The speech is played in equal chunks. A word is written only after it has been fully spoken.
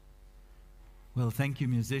Well, thank you,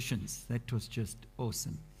 musicians. That was just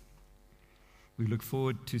awesome. We look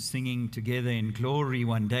forward to singing together in glory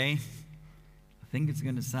one day. I think it's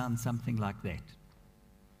going to sound something like that.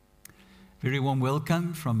 Very warm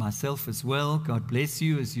welcome from myself as well. God bless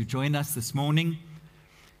you as you join us this morning.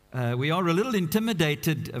 We are a little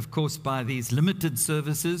intimidated, of course, by these limited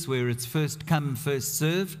services where it's first come, first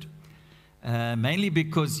served. Mainly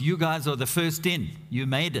because you guys are the first in. You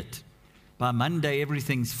made it. By Monday,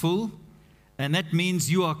 everything's full. And that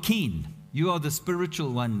means you are keen. You are the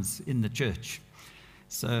spiritual ones in the church.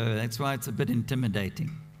 So that's why it's a bit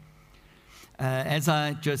intimidating. As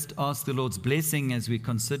I just ask the Lord's blessing as we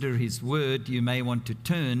consider His word, you may want to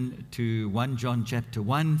turn to 1 John chapter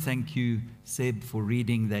 1. Thank you, Seb, for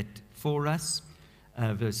reading that for us,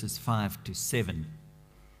 verses 5 to 7.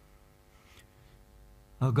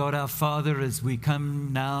 Oh God, our Father, as we come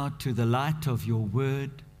now to the light of your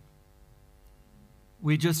word,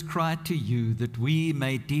 we just cry to you that we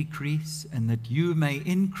may decrease and that you may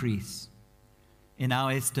increase in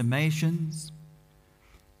our estimations,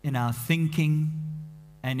 in our thinking,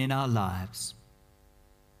 and in our lives.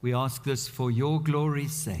 We ask this for your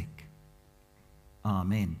glory's sake.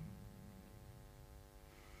 Amen.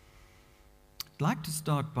 I'd like to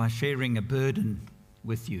start by sharing a burden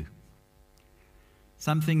with you.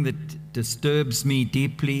 Something that disturbs me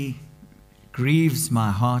deeply, grieves my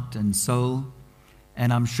heart and soul,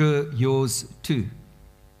 and I'm sure yours too.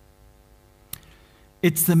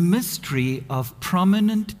 It's the mystery of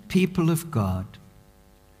prominent people of God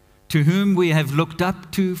to whom we have looked up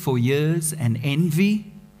to for years and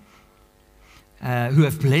envy, who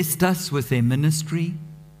have blessed us with their ministry,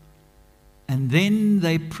 and then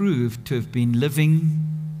they prove to have been living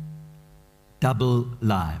double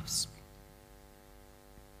lives.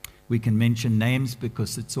 We can mention names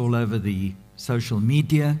because it's all over the social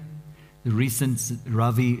media. The recent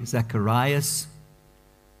Ravi Zacharias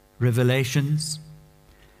revelations.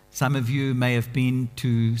 Some of you may have been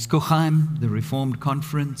to Skochheim, the Reformed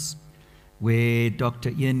Conference, where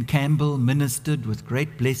Dr. Ian Campbell ministered with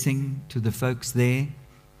great blessing to the folks there.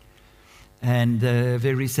 And a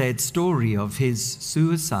very sad story of his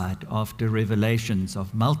suicide after revelations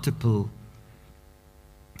of multiple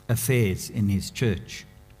affairs in his church.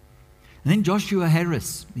 And then Joshua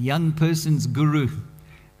Harris, the young person's guru,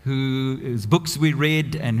 whose books we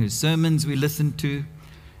read and whose sermons we listened to,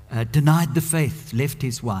 denied the faith, left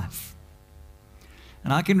his wife.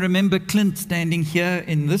 And I can remember Clint standing here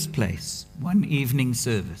in this place, one evening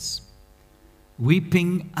service,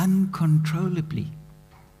 weeping uncontrollably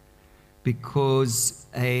because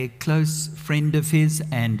a close friend of his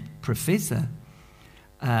and professor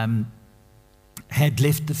had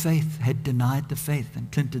left the faith, had denied the faith,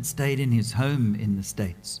 and Clint had stayed in his home in the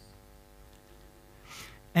States.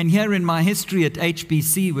 And here in my history at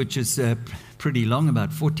HBC, which is pretty long,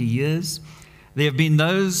 about 40 years, there have been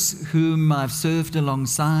those whom I've served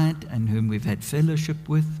alongside and whom we've had fellowship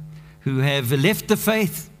with, who have left the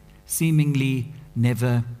faith, seemingly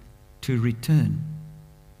never to return.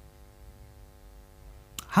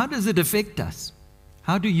 How does it affect us?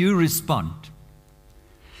 How do you respond?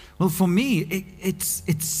 Well, for me,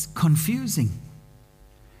 it's confusing.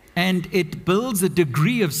 And it builds a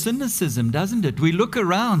degree of cynicism, doesn't it? We look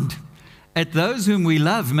around at those whom we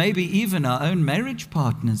love, maybe even our own marriage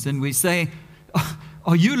partners, and we say,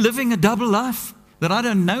 are you living a double life that I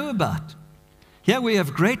don't know about? Here we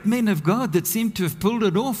have great men of God that seem to have pulled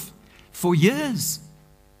it off for years.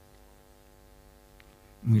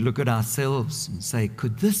 And we look at ourselves and say,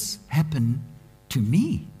 could this happen to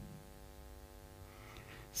me?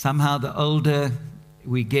 Somehow the older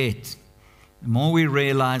we get, the more we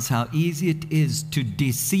realize how easy it is to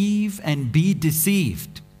deceive and be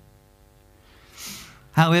deceived.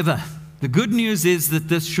 However, the good news is that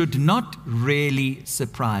this should not really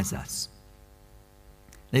surprise us.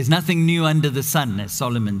 There's nothing new under the sun, as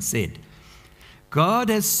Solomon said. God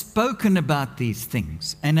has spoken about these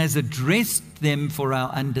things and has addressed them for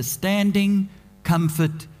our understanding,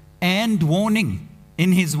 comfort, and warning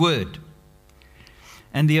in His Word.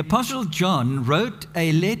 And the Apostle John wrote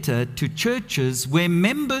a letter to churches where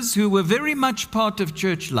members who were very much part of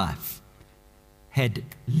church life had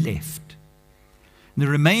left. The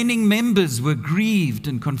remaining members were grieved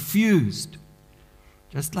and confused,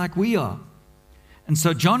 just like we are. And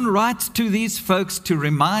so John writes to these folks to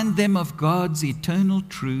remind them of God's eternal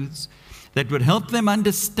truths that would help them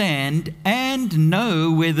understand and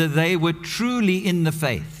know whether they were truly in the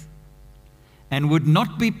faith and would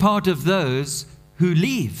not be part of those who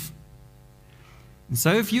leave. And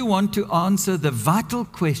so if you want to answer the vital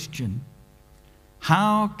question,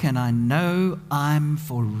 how can I know I'm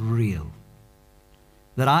for real?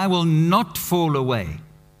 that I will not fall away,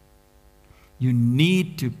 you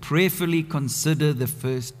need to prayerfully consider the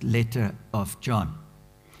first letter of John.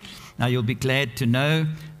 Now, you'll be glad to know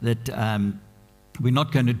that we're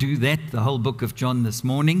not going to do that, the whole book of John this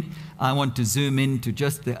morning. I want to zoom in to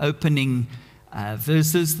just the opening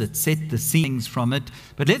verses that set the scenes from it.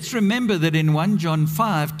 But let's remember that in 1 John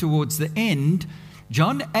 5, towards the end,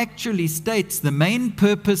 John actually states the main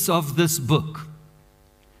purpose of this book.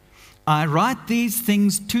 I write these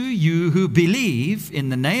things to you who believe in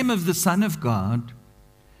the name of the Son of God,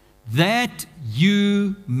 that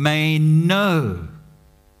you may know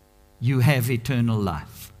you have eternal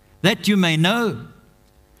life. That you may know.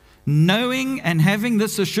 Knowing and having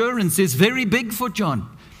this assurance is very big for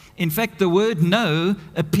John. In fact, the word know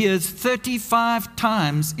appears 35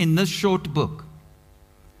 times in this short book.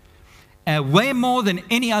 Way more than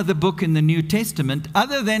any other book in the New Testament,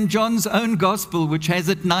 other than John's own gospel, which has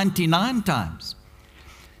it 99 times.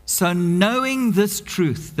 So knowing this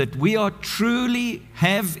truth, that we are truly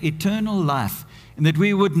have eternal life, and that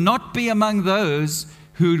we would not be among those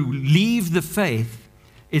who leave the faith,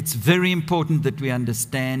 it's very important that we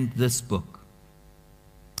understand this book.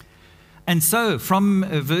 And so from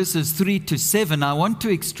verses 3 to 7, I want to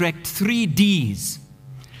extract 3 D's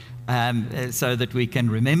so that we can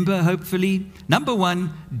remember, hopefully. Number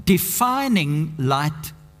 1, defining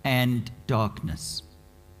light and darkness.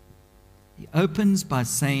 He opens by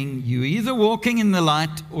saying, you're either walking in the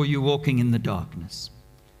light or you're walking in the darkness.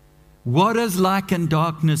 What does light and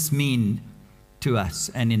darkness mean to us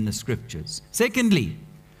and in the scriptures? Secondly,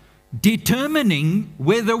 determining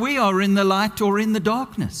whether we are in the light or in the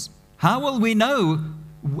darkness. How will we know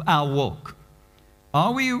our walk?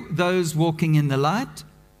 Are we those walking in the light,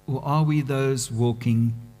 or are we those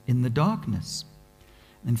walking in the darkness?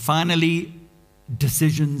 And finally,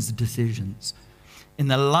 decisions. In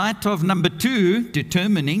the light of number 2,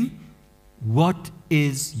 determining, what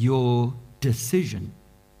is your decision?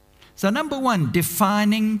 So number 1,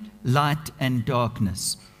 defining light and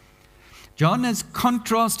darkness. John has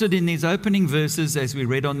contrasted in these opening verses, as we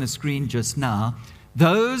read on the screen just now,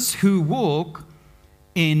 those who walk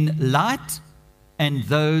in light and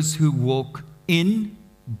those who walk in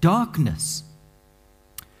darkness.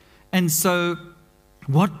 And so,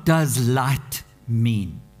 what does light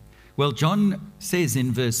mean? Well, John says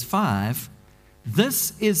in verse 5,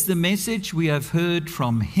 this is the message we have heard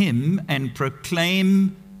from him and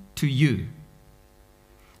proclaim to you,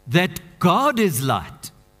 that God is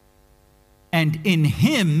light, and in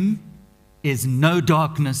him is no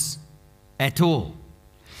darkness at all.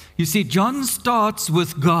 You see, John starts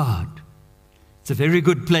with God. It's a very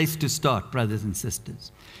good place to start, brothers and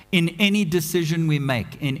sisters. In any decision we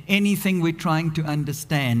make, in anything we're trying to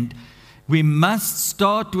understand, we must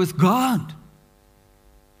start with God.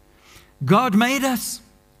 God made us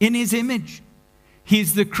in his image.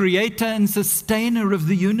 He's the creator and sustainer of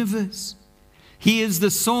the universe. He is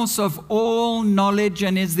the source of all knowledge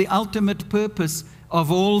and is the ultimate purpose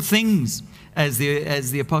of all things. As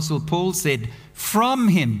the Apostle Paul said, from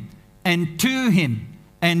him and to him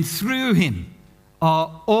and through him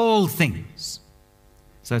are all things.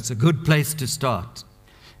 So it's a good place to start.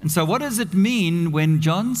 And so what does it mean when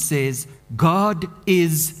John says God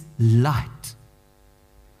is light?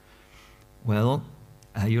 Well,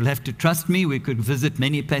 you'll have to trust me. We could visit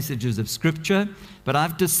many passages of Scripture, but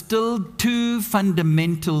I've distilled 2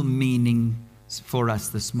 fundamental meanings for us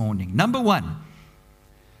this morning. Number 1,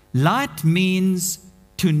 light means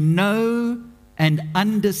to know and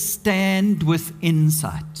understand with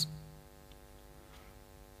insight.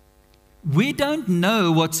 We don't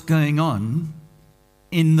know what's going on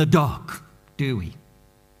in the dark, do we?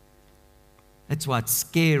 That's why it's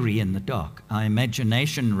scary in the dark. Our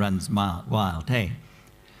imagination runs wild, hey?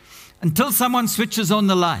 Until someone switches on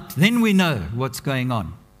the light, then we know what's going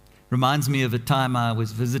on. Reminds me of a time I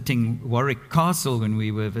was visiting Warwick Castle when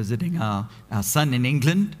we were visiting our son in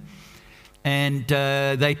England. And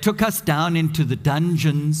they took us down into the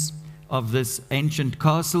dungeons of this ancient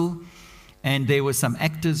castle. And there were some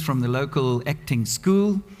actors from the local acting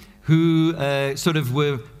school who sort of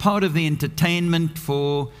were part of the entertainment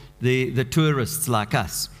for the tourists like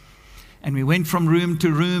us. And we went from room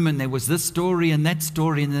to room, and there was this story and that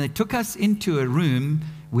story. And then they took us into a room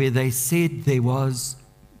where they said there was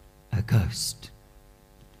a ghost.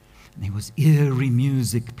 And there was eerie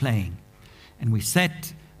music playing. And we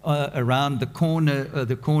sat around the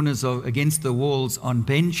corners against the walls on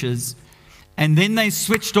benches. And then they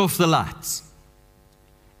switched off the lights.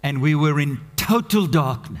 And we were in total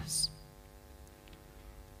darkness.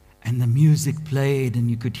 And the music played, and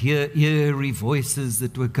you could hear eerie voices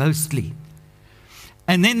that were ghostly.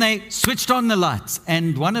 And then they switched on the lights,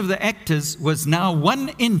 and one of the actors was now 1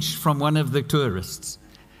 inch from one of the tourists,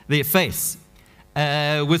 their face,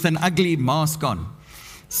 with an ugly mask on.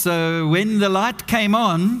 So when the light came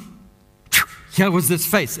on, here was this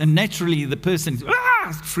face, and naturally the person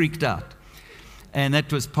freaked out. And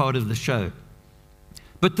that was part of the show.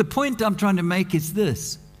 But the point I'm trying to make is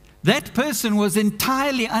this. That person was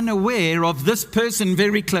entirely unaware of this person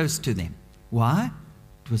very close to them. Why?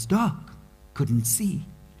 It was dark. Couldn't see.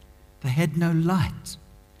 They had no light.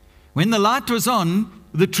 When the light was on,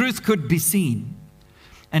 the truth could be seen.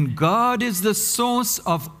 And God is the source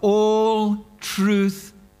of all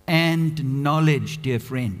truth and knowledge, dear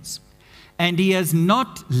friends. And He has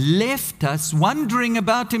not left us wondering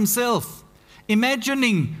about Himself,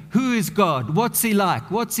 imagining who is God, what's He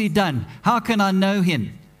like, what's He done, how can I know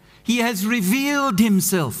Him? He has revealed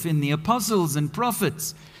Himself in the apostles and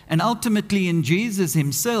prophets, and ultimately in Jesus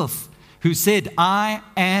Himself, who said, I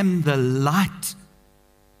am the light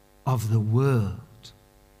of the world.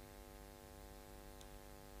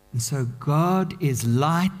 And so God is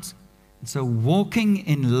light. And so walking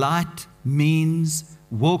in light means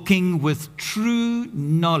walking with true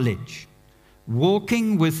knowledge,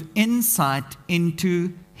 walking with insight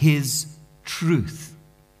into His truth.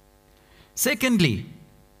 Secondly,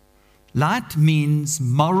 light means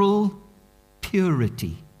moral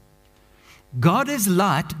purity. God is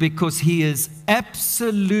light because He is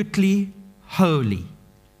absolutely holy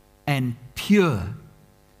and pure,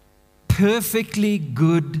 perfectly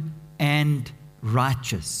good and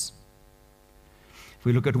righteous. If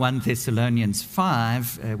we look at 1 Thessalonians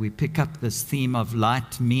 5, we pick up this theme of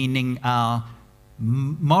light, meaning our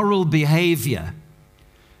moral behavior.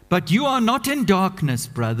 But you are not in darkness,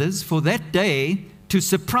 brothers, for that day to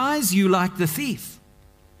surprise you like the thief.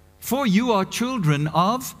 For you are children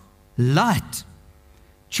of light,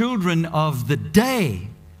 children of the day.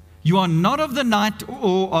 You are not of the night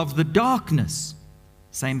or of the darkness.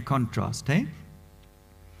 Same contrast, eh?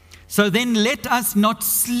 So then let us not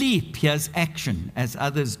sleep, here's action, as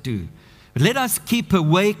others do. But let us keep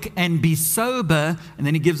awake and be sober. And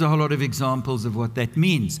then he gives a whole lot of examples of what that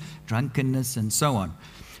means, drunkenness and so on.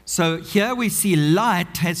 So here we see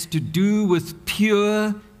light has to do with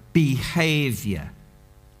pure behavior.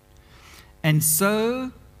 And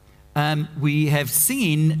so we have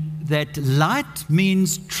seen that light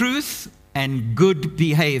means truth and good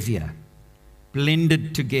behavior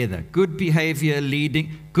blended together. Good behavior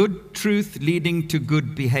leading, good truth leading to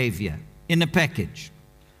good behavior in a package.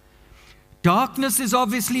 Darkness is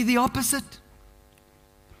obviously the opposite.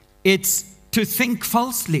 It's to think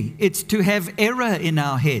falsely. It's to have error in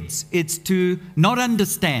our heads. It's to not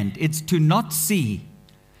understand. It's to not see.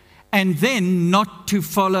 And then not to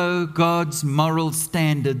follow God's moral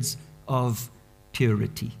standards of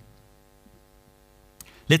purity.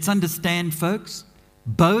 Let's understand, folks,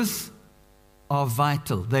 both are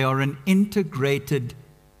vital. They are an integrated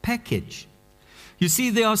package. You see,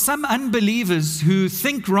 there are some unbelievers who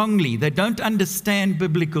think wrongly. They don't understand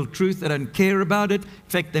biblical truth. They don't care about it. In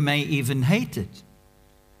fact, they may even hate it.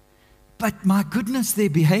 But my goodness, their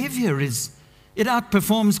behavior it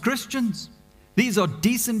outperforms Christians. These are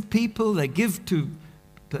decent people. They give to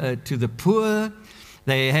the poor.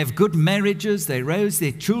 They have good marriages. They raise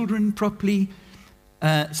their children properly.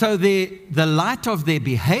 So the light of their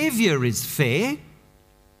behavior is fair,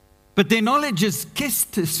 but their knowledge is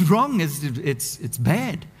kissed, is wrong, it's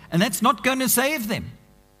bad. And that's not going to save them.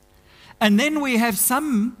 And then we have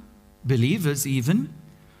some believers even,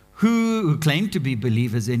 who claim to be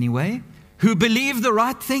believers anyway, who believe the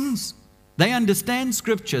right things. They understand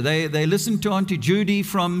Scripture. They listen to Auntie Judy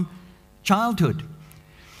from childhood.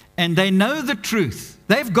 And they know the truth.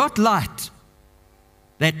 They've got light.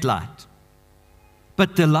 That light.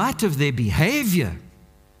 But the light of their behavior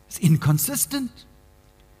is inconsistent.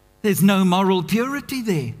 There's no moral purity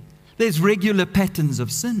there. There's regular patterns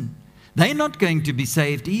of sin. They're not going to be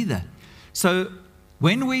saved either. So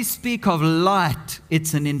when we speak of light,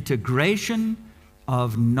 it's an integration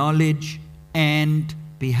of knowledge and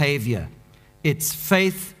behavior. It's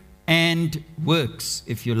faith and works,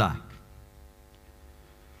 if you like.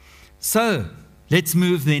 So let's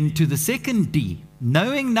move then to the second D.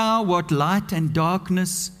 Knowing now what light and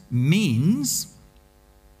darkness means,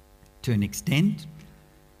 to an extent,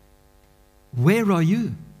 where are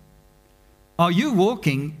you? Are you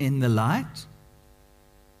walking in the light,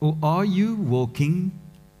 or are you walking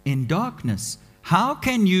in darkness? How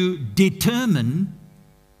can you determine,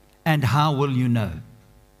 and how will you know?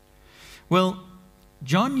 Well,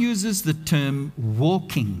 John uses the term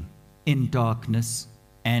walking in darkness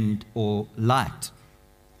and or light.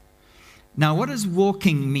 Now, what does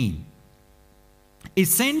walking mean?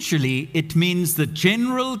 Essentially, it means the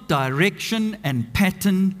general direction and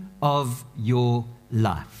pattern of your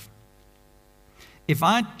life. If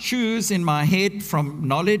I choose in my head from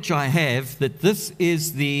knowledge I have that this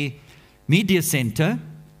is the media center,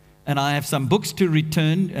 and I have some books to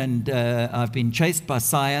return, and I've been chased by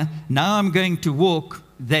Sire, now I'm going to walk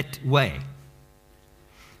that way.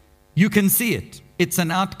 You can see it. It's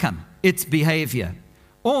an outcome. It's behavior.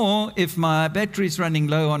 Or if my battery's running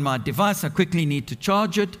low on my device, I quickly need to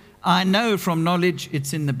charge it. I know from knowledge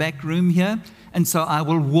it's in the back room here, and so I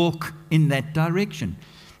will walk in that direction.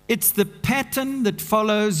 It's the pattern that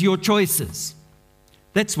follows your choices.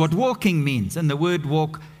 That's what walking means, and the word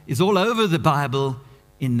walk is all over the Bible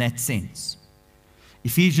in that sense.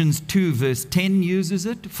 Ephesians 2 verse 10 uses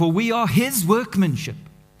it, for we are His workmanship,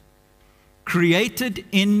 created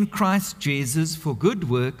in Christ Jesus for good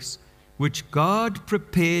works, which God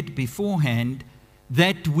prepared beforehand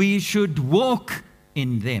that we should walk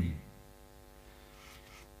in them.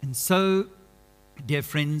 And so, dear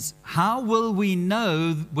friends, how will we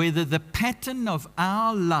know whether the pattern of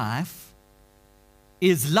our life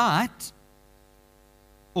is light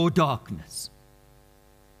or darkness?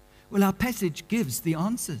 Well, our passage gives the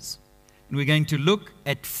answers. And we're going to look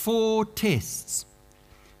at 4 tests.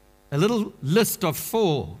 A little list of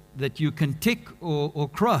 4 that you can tick or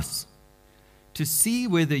cross to see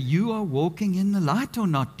whether you are walking in the light or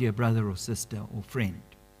not, dear brother or sister or friend.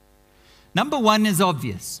 Number 1 is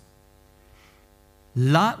obvious.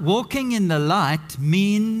 Walking in the light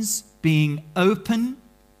means being open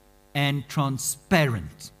and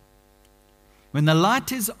transparent. When the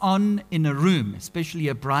light is on in a room, especially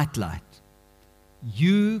a bright light,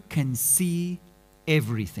 you can see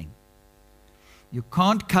everything. You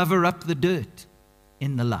can't cover up the dirt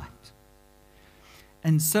in the light.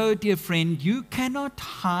 And so, dear friend, you cannot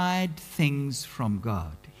hide things from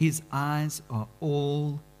God. His eyes are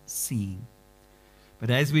all seeing. But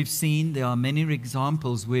as we've seen, there are many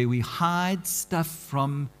examples where we hide stuff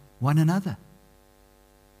from one another.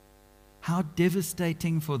 How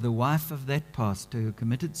devastating for the wife of that pastor who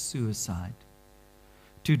committed suicide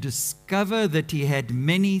to discover that he had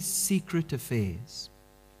many secret affairs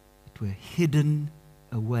that were hidden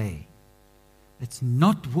away. It's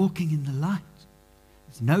not walking in the light.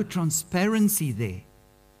 There's no transparency there.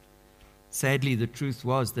 Sadly, the truth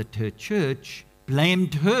was that her church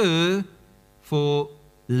blamed her for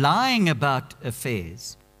lying about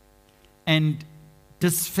affairs and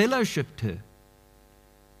disfellowshipped her.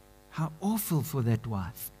 How awful for that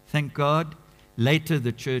wife. Thank God, later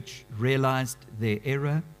the church realized their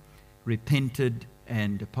error, repented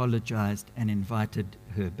and apologized and invited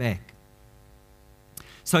her back.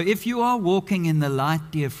 So if you are walking in the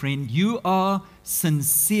light, dear friend, you are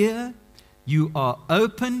sincere, you are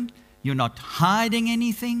open, you're not hiding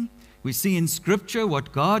anything. We see in Scripture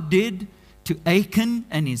what God did to Achan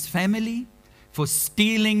and his family for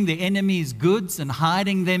stealing the enemy's goods and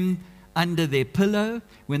hiding them under their pillow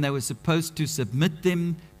when they were supposed to submit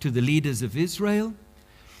them to the leaders of Israel.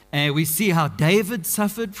 We see how David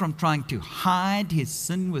suffered from trying to hide his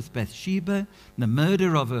sin with Bathsheba, the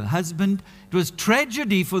murder of her husband. It was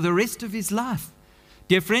tragedy for the rest of his life.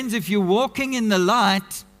 Dear friends, if you're walking in the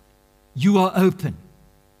light, you are open.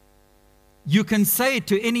 You can say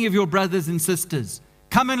to any of your brothers and sisters,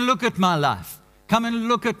 come and look at my life. Come and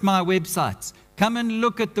look at my websites. Come and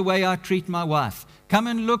look at the way I treat my wife. Come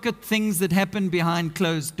and look at things that happen behind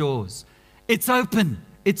closed doors. It's open.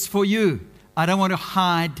 It's for you. I don't want to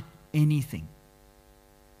hide anything.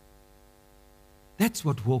 That's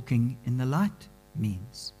what walking in the light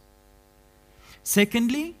means.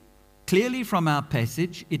 Secondly, clearly from our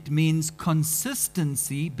passage, it means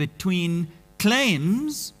consistency between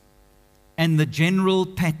claims and the general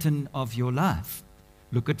pattern of your life.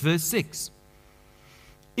 Look at verse 6.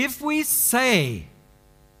 If we say,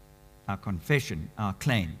 our confession, our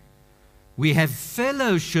claim, we have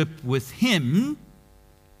fellowship with Him,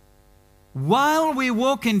 while we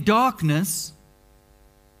walk in darkness,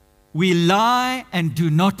 we lie and do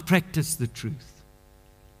not practice the truth.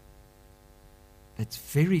 That's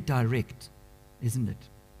very direct, isn't it?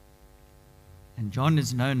 And John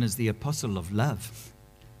is known as the apostle of love.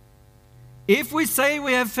 If we say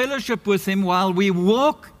we have fellowship with Him while we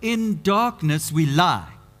walk in darkness, we lie.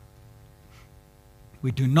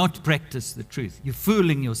 We do not practice the truth. You're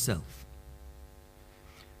fooling yourself.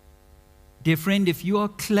 Dear friend, if you are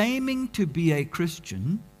claiming to be a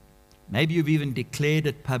Christian, maybe you've even declared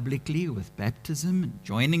it publicly with baptism and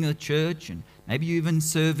joining a church, and maybe you're even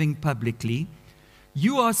serving publicly,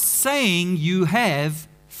 you are saying you have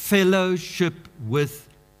fellowship with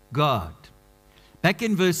God. Back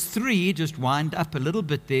in verse 3, just wind up a little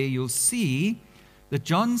bit there, you'll see that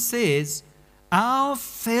John says, our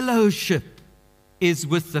fellowship is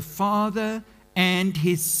with the Father and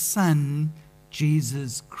His Son,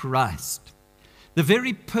 Jesus Christ. The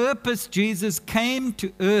very purpose Jesus came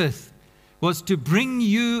to earth was to bring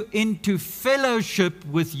you into fellowship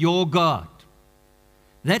with your God.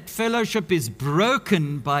 That fellowship is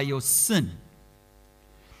broken by your sin.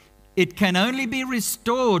 It can only be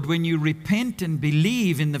restored when you repent and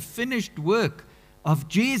believe in the finished work of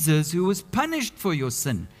Jesus, who was punished for your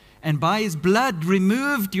sin, and by His blood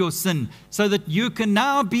removed your sin, so that you can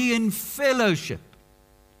now be in fellowship.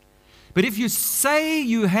 But if you say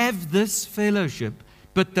you have this fellowship,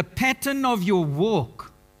 but the pattern of your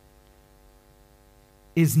walk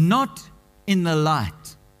is not in the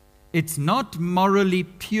light, it's not morally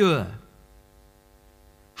pure,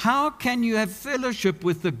 how can you have fellowship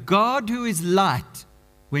with the God who is light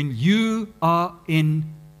when you are in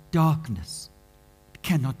darkness? It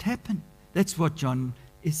cannot happen. That's what John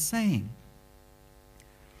is saying.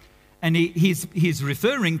 And he's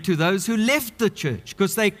referring to those who left the church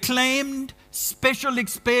because they claimed special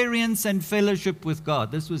experience and fellowship with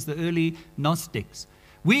God. This was the early Gnostics.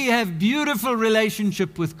 We have beautiful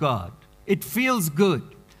relationship with God. It feels good,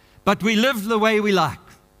 but we live the way we like.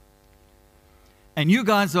 And you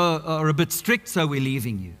guys are a bit strict, so we're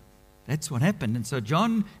leaving you. That's what happened. And so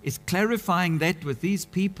John is clarifying that with these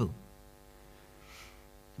people.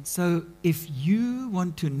 And so if you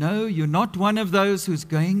want to know you're not one of those who's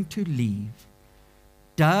going to leave,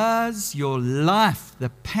 does your life, the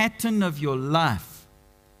pattern of your life,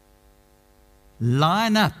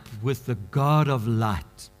 line up with the God of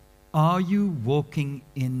light? Are you walking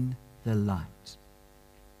in the light?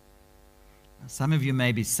 Now, some of you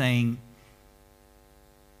may be saying,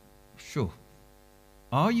 sure.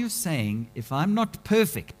 Are you saying, if I'm not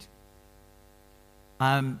perfect,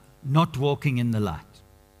 I'm not walking in the light?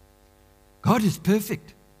 God is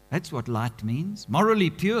perfect. That's what light means. Morally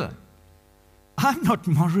pure. I'm not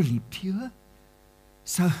morally pure.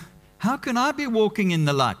 So how can I be walking in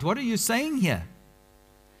the light? What are you saying here?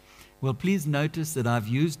 Well, please notice that I've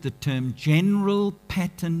used the term general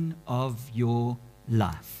pattern of your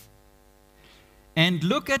life. And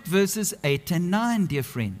look at verses 8 and 9, dear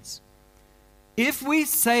friends. If we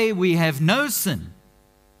say we have no sin,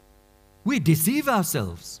 we deceive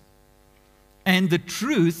ourselves, and the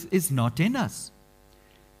truth is not in us.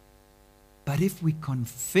 But if we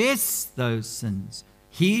confess those sins,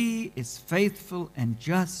 He is faithful and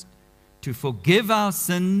just to forgive our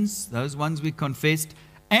sins, those ones we confessed,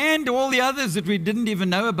 and all the others that we didn't even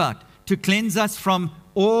know about, to cleanse us from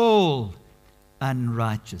all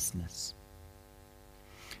unrighteousness.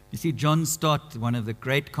 You see, John Stott, one of the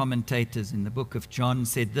great commentators in the book of John,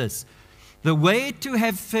 said this: the way to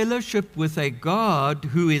have fellowship with a God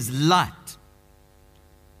who is light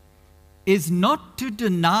is not to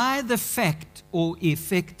deny the fact or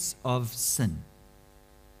effects of sin,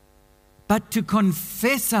 but to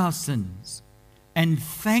confess our sins and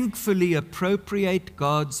thankfully appropriate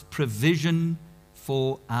God's provision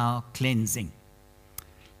for our cleansing.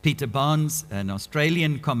 Peter Barnes, an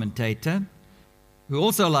Australian commentator, who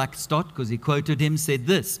also liked Stott because he quoted him, said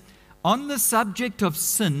this: on the subject of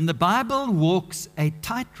sin, the Bible walks a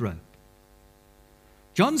tightrope.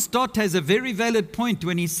 John Stott has a very valid point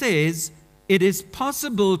when he says it is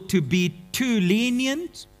possible to be too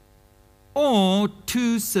lenient or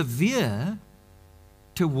too severe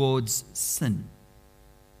towards sin.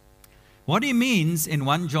 What he means in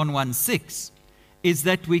 1 John 1:6 is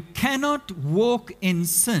that we cannot walk in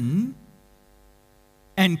sin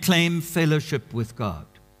and claim fellowship with God.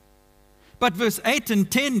 But verse 8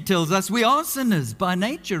 and 10 tells us we are sinners by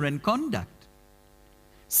nature and conduct.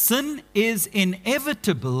 Sin is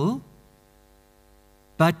inevitable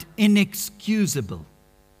but inexcusable.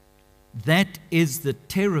 That is the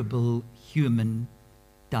terrible human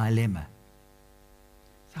dilemma.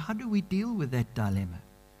 So how do we deal with that dilemma?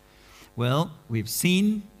 Well, we've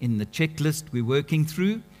seen in the checklist we're working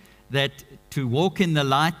through that to walk in the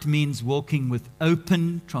light means walking with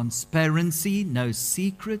open transparency, no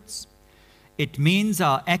secrets. It means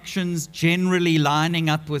our actions generally lining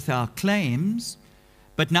up with our claims.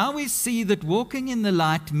 But now we see that walking in the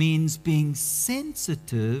light means being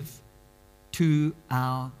sensitive to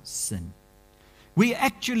our sin. We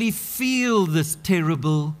actually feel this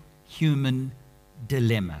terrible human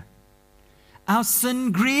dilemma. Our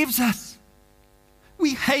sin grieves us.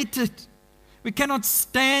 We hate it. We cannot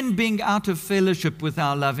stand being out of fellowship with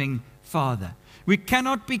our loving Father. We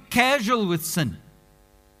cannot be casual with sin.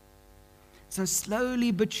 So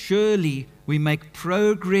slowly but surely we make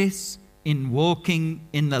progress in walking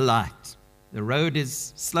in the light. The road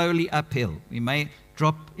is slowly uphill. We may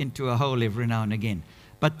drop into a hole every now and again.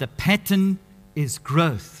 But the pattern is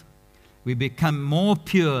growth. We become more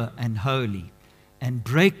pure and holy and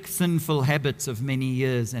break sinful habits of many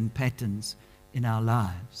years and patterns in our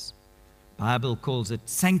lives. The Bible calls it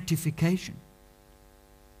sanctification.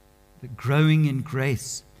 The growing in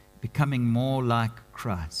grace, becoming more like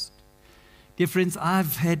Christ. Dear friends,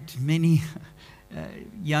 I've had many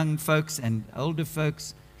young folks and older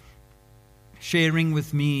folks sharing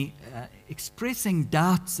with me, expressing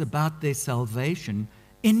doubts about their salvation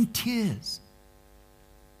in tears.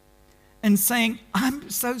 And saying,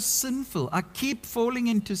 I'm so sinful. I keep falling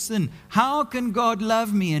into sin. How can God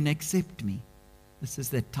love me and accept me? This is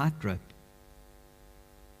that tightrope.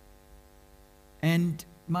 And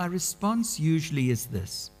my response usually is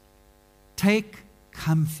this: take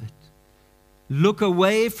comfort. Look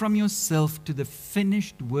away from yourself to the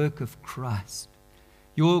finished work of Christ.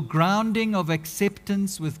 Your grounding of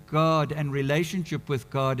acceptance with God and relationship with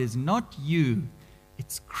God is not you,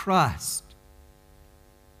 it's Christ.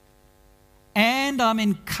 And I'm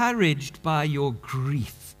encouraged by your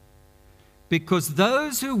grief, because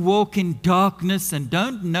those who walk in darkness and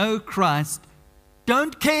don't know Christ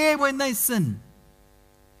don't care when they sin.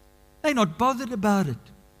 They're not bothered about it.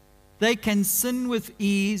 They can sin with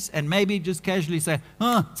ease and maybe just casually say,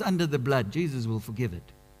 oh, it's under the blood. Jesus will forgive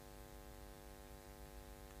it.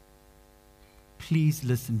 Please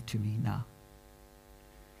listen to me now.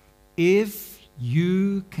 If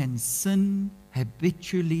you can sin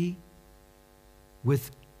habitually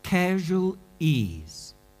with casual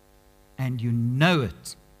ease, and you know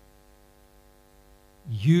it,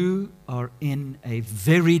 you are in a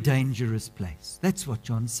very dangerous place. That's what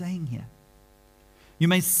John's saying here. You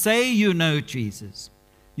may say you know Jesus.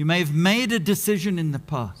 You may have made a decision in the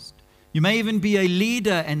past. You may even be a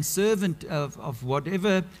leader and servant of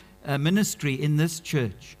whatever ministry in this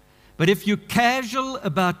church. But if you're casual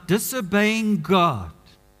about disobeying God,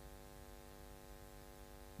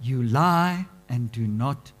 you lie and do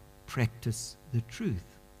not practice the truth.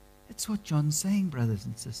 That's what John's saying, brothers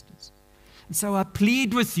and sisters. And so I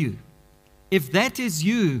plead with you, if that is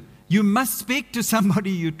you, you must speak to somebody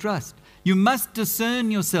you trust. You must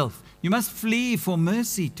discern yourself. You must flee for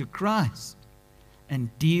mercy to Christ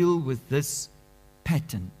and deal with this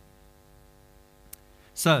pattern.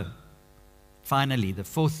 So, finally, the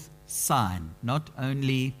fourth sign, not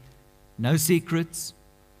only no secrets,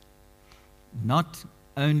 not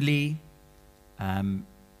only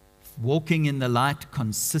walking in the light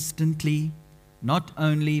consistently, not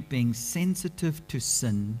only being sensitive to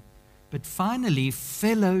sin, but finally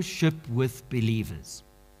fellowship with believers.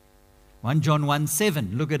 1 John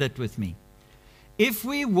 1:7, look at it with me. If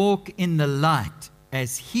we walk in the light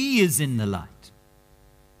as He is in the light,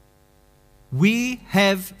 we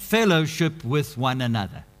have fellowship with one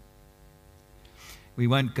another. We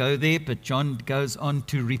won't go there, but John goes on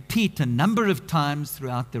to repeat a number of times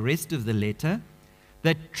throughout the rest of the letter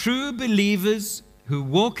that true believers who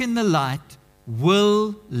walk in the light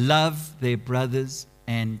will love their brothers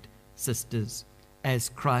and sisters as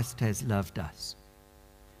Christ has loved us.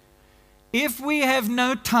 If we have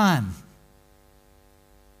no time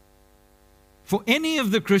for any of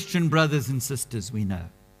the Christian brothers and sisters we know,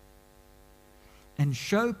 and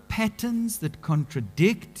show patterns that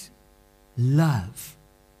contradict love,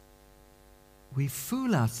 we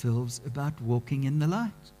fool ourselves about walking in the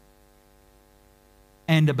light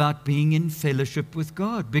and about being in fellowship with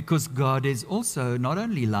God, because God is also not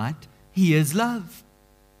only light, He is love.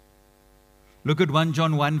 Look at 1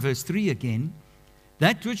 John 1 verse 3 again.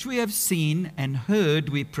 That which we have seen and heard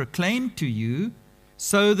we proclaim to you,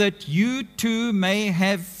 so that you too may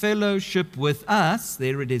have fellowship with us.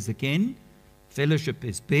 There it is again. Fellowship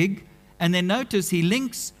is big. And then notice he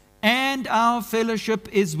links, and our fellowship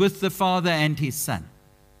is with the Father and His Son.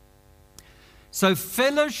 So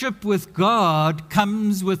fellowship with God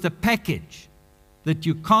comes with a package that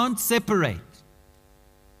you can't separate.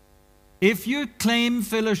 If you claim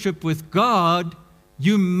fellowship with God,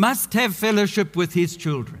 you must have fellowship with His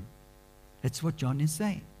children. That's what John is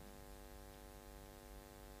saying.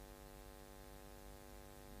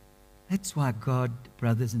 That's why God,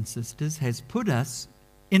 brothers and sisters, has put us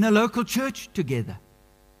in a local church together,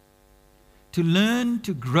 to learn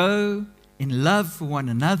to grow in love for one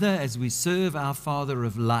another as we serve our Father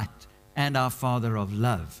of light and our Father of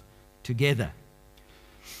love together.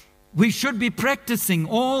 We should be practicing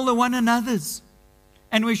all the one another's,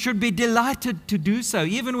 and we should be delighted to do so,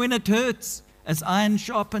 even when it hurts, as iron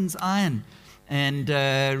sharpens iron, and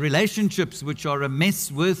relationships which are a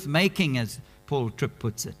mess worth making, as Paul Tripp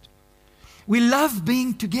puts it. We love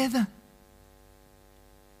being together,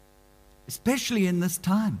 especially in this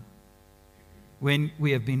time. when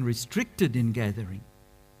we have been restricted in gathering?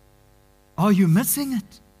 Are you missing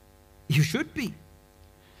it? You should be.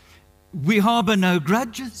 We harbor no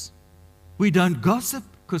grudges. We don't gossip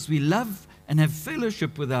because we love and have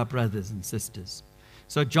fellowship with our brothers and sisters.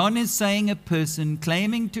 So John is saying a person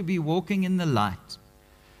claiming to be walking in the light,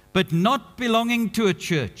 but not belonging to a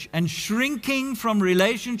church and shrinking from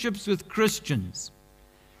relationships with Christians,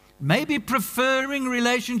 maybe preferring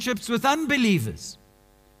relationships with unbelievers.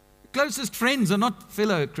 Closest friends are not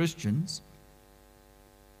fellow Christians.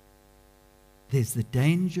 There's the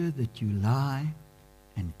danger that you lie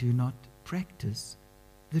and do not practice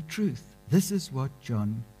the truth. This is what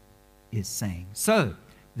John is saying. So,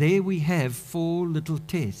 there we have 4 little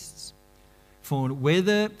tests for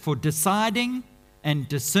deciding and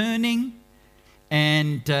discerning,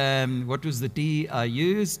 and what was the D I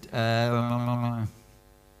used? That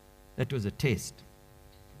was a test.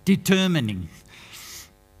 Determining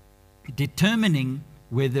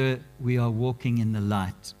whether we are walking in the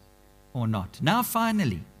light or not. Now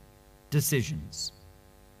finally, decisions.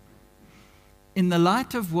 In the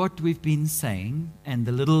light of what we've been saying and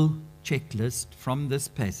the little checklist from this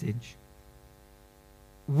passage,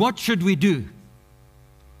 what should we do?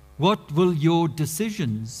 What will your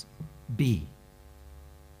decisions be?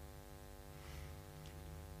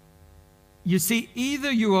 You see,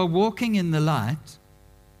 either you are walking in the light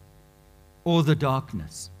or the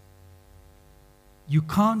darkness. You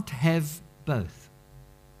can't have both.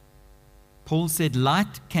 Paul said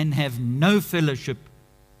light can have no fellowship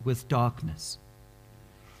with darkness.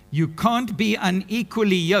 You can't be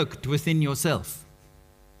unequally yoked within yourself.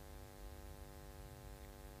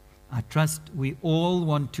 I trust we all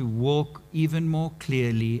want to walk even more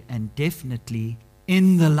clearly and definitely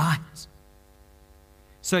in the light.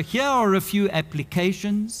 So here are a few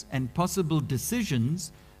applications and possible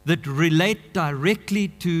decisions that relate directly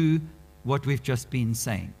to what we've just been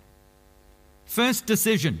saying. First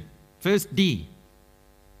decision, first D,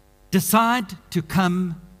 decide to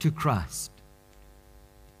come to Christ.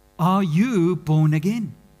 Are you born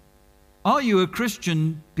again? Are you a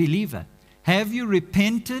Christian believer? Have you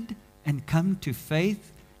repented and come to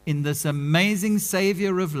faith in this amazing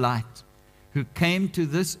Savior of light who came to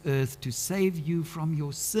this earth to save you from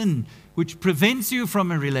your sin, which prevents you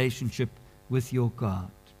from a relationship with your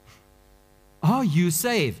God? Are you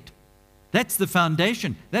saved? That's the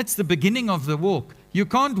foundation. That's the beginning of the walk. You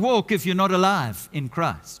can't walk if you're not alive in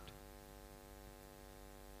Christ.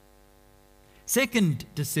 Second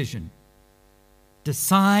decision,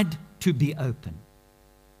 decide to be open.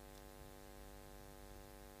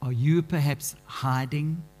 Are you perhaps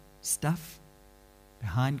hiding stuff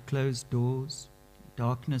behind closed doors,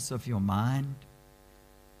 darkness of your mind?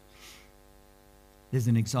 There's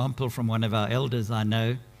an example from one of our elders I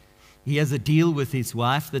know. He has a deal with his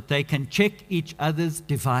wife that they can check each other's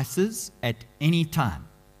devices at any time.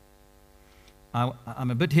 I'm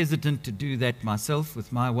a bit hesitant to do that myself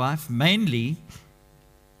with my wife, mainly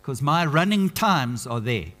because my running times are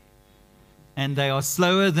there, and they are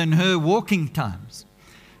slower than her walking times.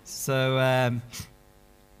 So I'm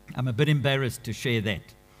a bit embarrassed to share that.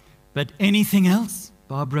 But anything else,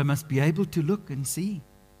 Barbara must be able to look and see.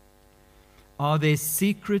 Are there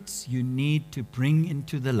secrets you need to bring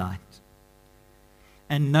into the light?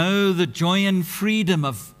 And know the joy and freedom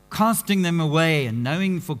of casting them away and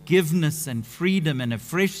knowing forgiveness and freedom and a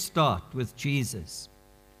fresh start with Jesus.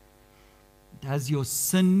 Does your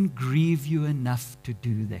sin grieve you enough to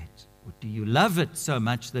do that? Or do you love it so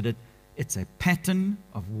much that it's a pattern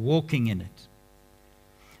of walking in it?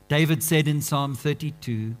 David said in Psalm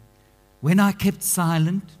 32, "When I kept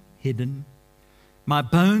silent, hidden, my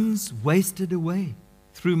bones wasted away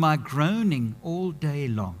through my groaning all day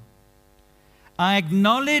long. I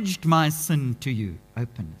acknowledged my sin to you,"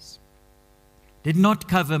 openness, "did not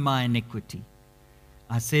cover my iniquity.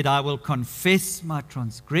 I said, I will confess my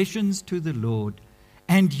transgressions to the Lord,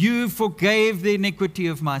 and you forgave the iniquity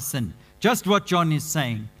of my sin." Just what John is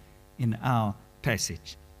saying in our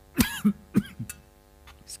passage.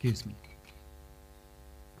 Excuse me.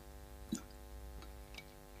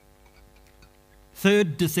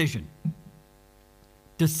 Third decision.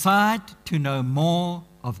 Decide to know more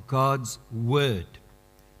of God's Word.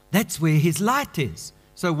 That's where His light is.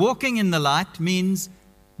 So walking in the light means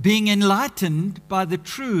being enlightened by the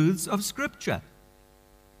truths of Scripture.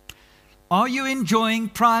 Are you enjoying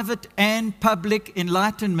private and public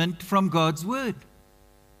enlightenment from God's Word?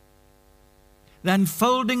 The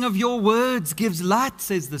unfolding of your words gives light,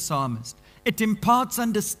 says the psalmist. It imparts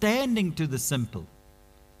understanding to the simple.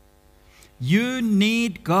 You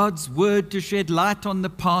need God's Word to shed light on the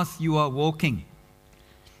path you are walking.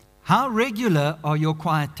 How regular are your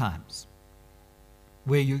quiet times?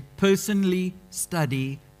 where you personally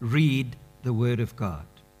study, read the Word of God.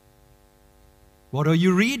 What are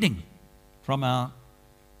you reading from our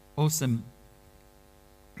awesome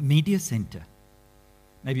media center?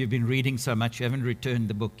 Maybe you've been reading so much you haven't returned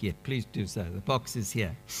the book yet. Please do so. The box is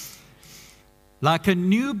here. Like a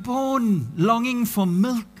newborn longing for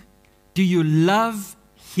milk, do you love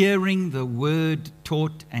hearing the Word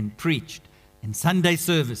taught and preached in Sunday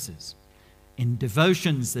services, in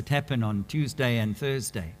devotions that happen on Tuesday and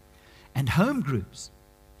Thursday, and home groups?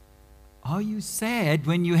 Are you sad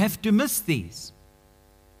when you have to miss these?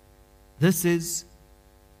 This is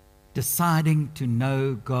deciding to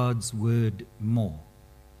know God's Word more.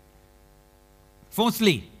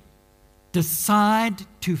 Fourthly, decide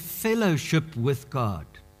to fellowship with God.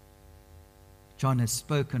 John has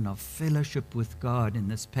spoken of fellowship with God in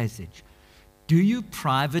this passage. Do you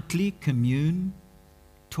privately commune,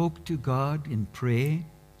 talk to God in prayer,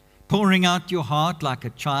 pouring out your heart like a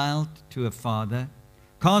child to a father,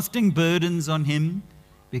 casting burdens on Him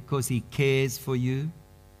because He cares for you?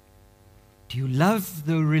 Do you love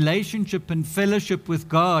the relationship and fellowship with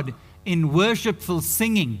God in worshipful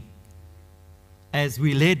singing, as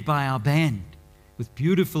we led by our band with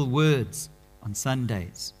beautiful words on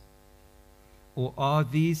Sundays? Or are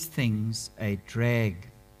these things a drag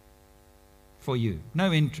for you?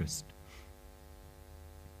 No interest.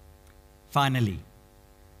 Finally,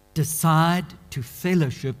 decide to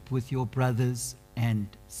fellowship with your brothers and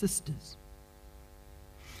sisters.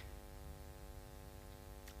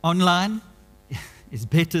 Online is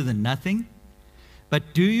better than nothing.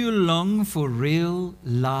 But do you long for real,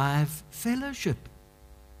 live fellowship?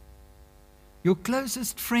 Your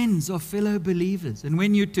closest friends are fellow believers, and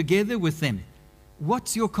when you're together with them,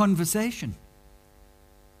 what's your conversation?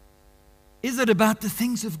 Is it about the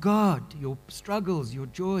things of God, your struggles, your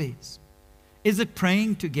joys? Is it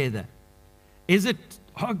praying together? Is it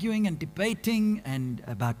arguing and debating and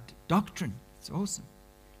about doctrine? It's awesome.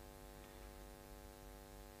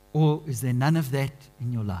 Or is there none of that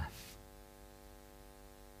in your life?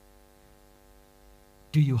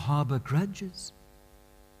 Do you harbor grudges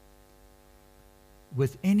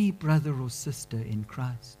with any brother or sister in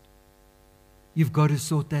Christ? You've got to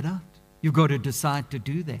sort that out. You've got to decide to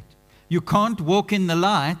do that. You can't walk in the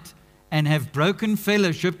light and have broken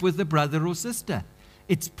fellowship with a brother or sister.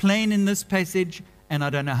 It's plain in this passage, and I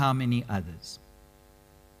don't know how many others.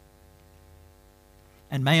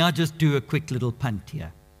 And may I just do a quick little punt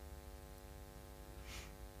here?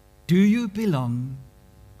 Do you belong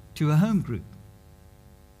to a home group?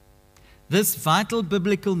 This vital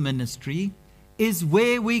biblical ministry is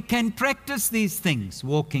where we can practice these things,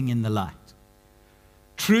 walking in the light.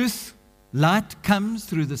 Truth, light comes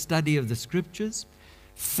through the study of the Scriptures,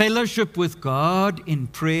 fellowship with God in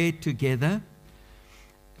prayer together,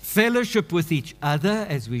 fellowship with each other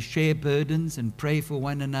as we share burdens and pray for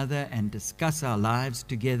one another and discuss our lives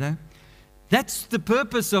together. That's the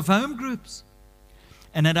purpose of home groups.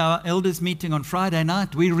 And at our elders' meeting on Friday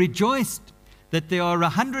night, we rejoiced that there are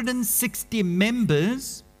 160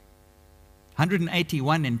 members,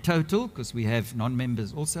 181 in total, because we have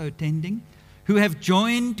non-members also attending, who have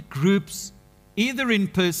joined groups either in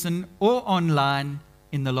person or online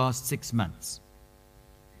in the last 6 months.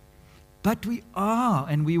 But we are,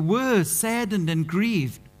 and we were saddened and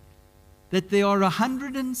grieved that there are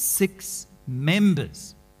 106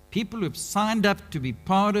 members, people who have signed up to be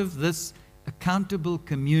part of this accountable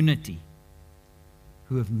community,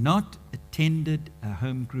 who have not attended a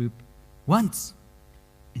home group once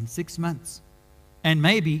in 6 months, and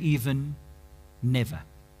maybe even never.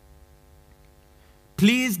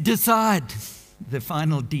 Please decide, the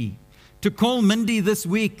final D, to call Mindy this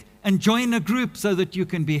week and join a group so that you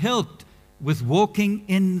can be helped with walking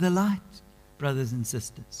in the light, brothers and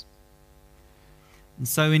sisters. And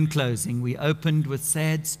so in closing, we opened with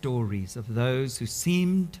sad stories of those who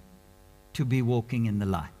seemed to be walking in the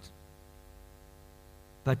light,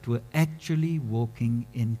 but were actually walking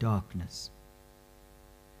in darkness.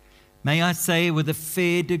 May I say with a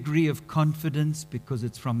fair degree of confidence, because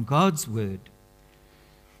it's from God's word,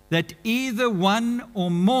 that either one or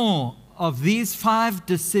more of these 5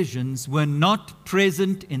 decisions were not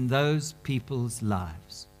present in those people's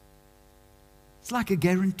lives. It's like a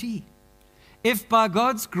guarantee. If by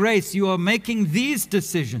God's grace you are making these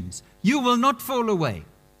decisions, you will not fall away.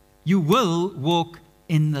 You will walk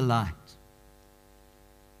in the light.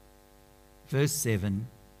 Verse 7,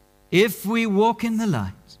 if we walk in the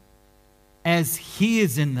light, as He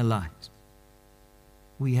is in the light,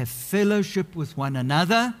 we have fellowship with one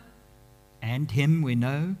another, and Him we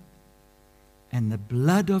know, and the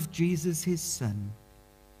blood of Jesus, His Son,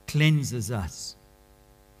 cleanses us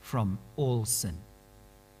from all sin.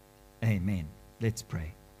 Amen. Let's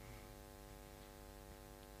pray.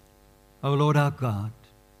 O Lord our God,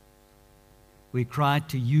 we cry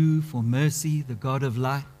to you for mercy, the God of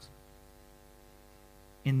light.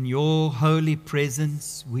 In your holy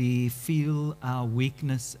presence, we feel our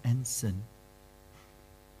weakness and sin.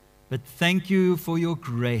 But thank you for your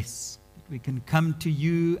grace, that we can come to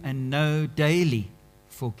you and know daily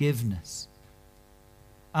forgiveness.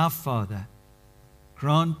 Our Father,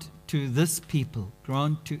 grant to this people,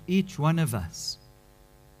 grant to each one of us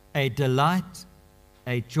a delight,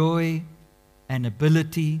 a joy, an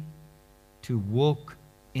ability to walk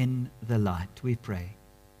in the light, we pray.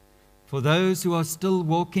 For those who are still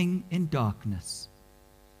walking in darkness,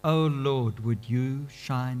 O Lord, would you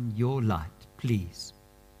shine your light, please?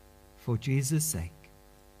 For Jesus' sake,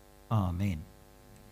 amen.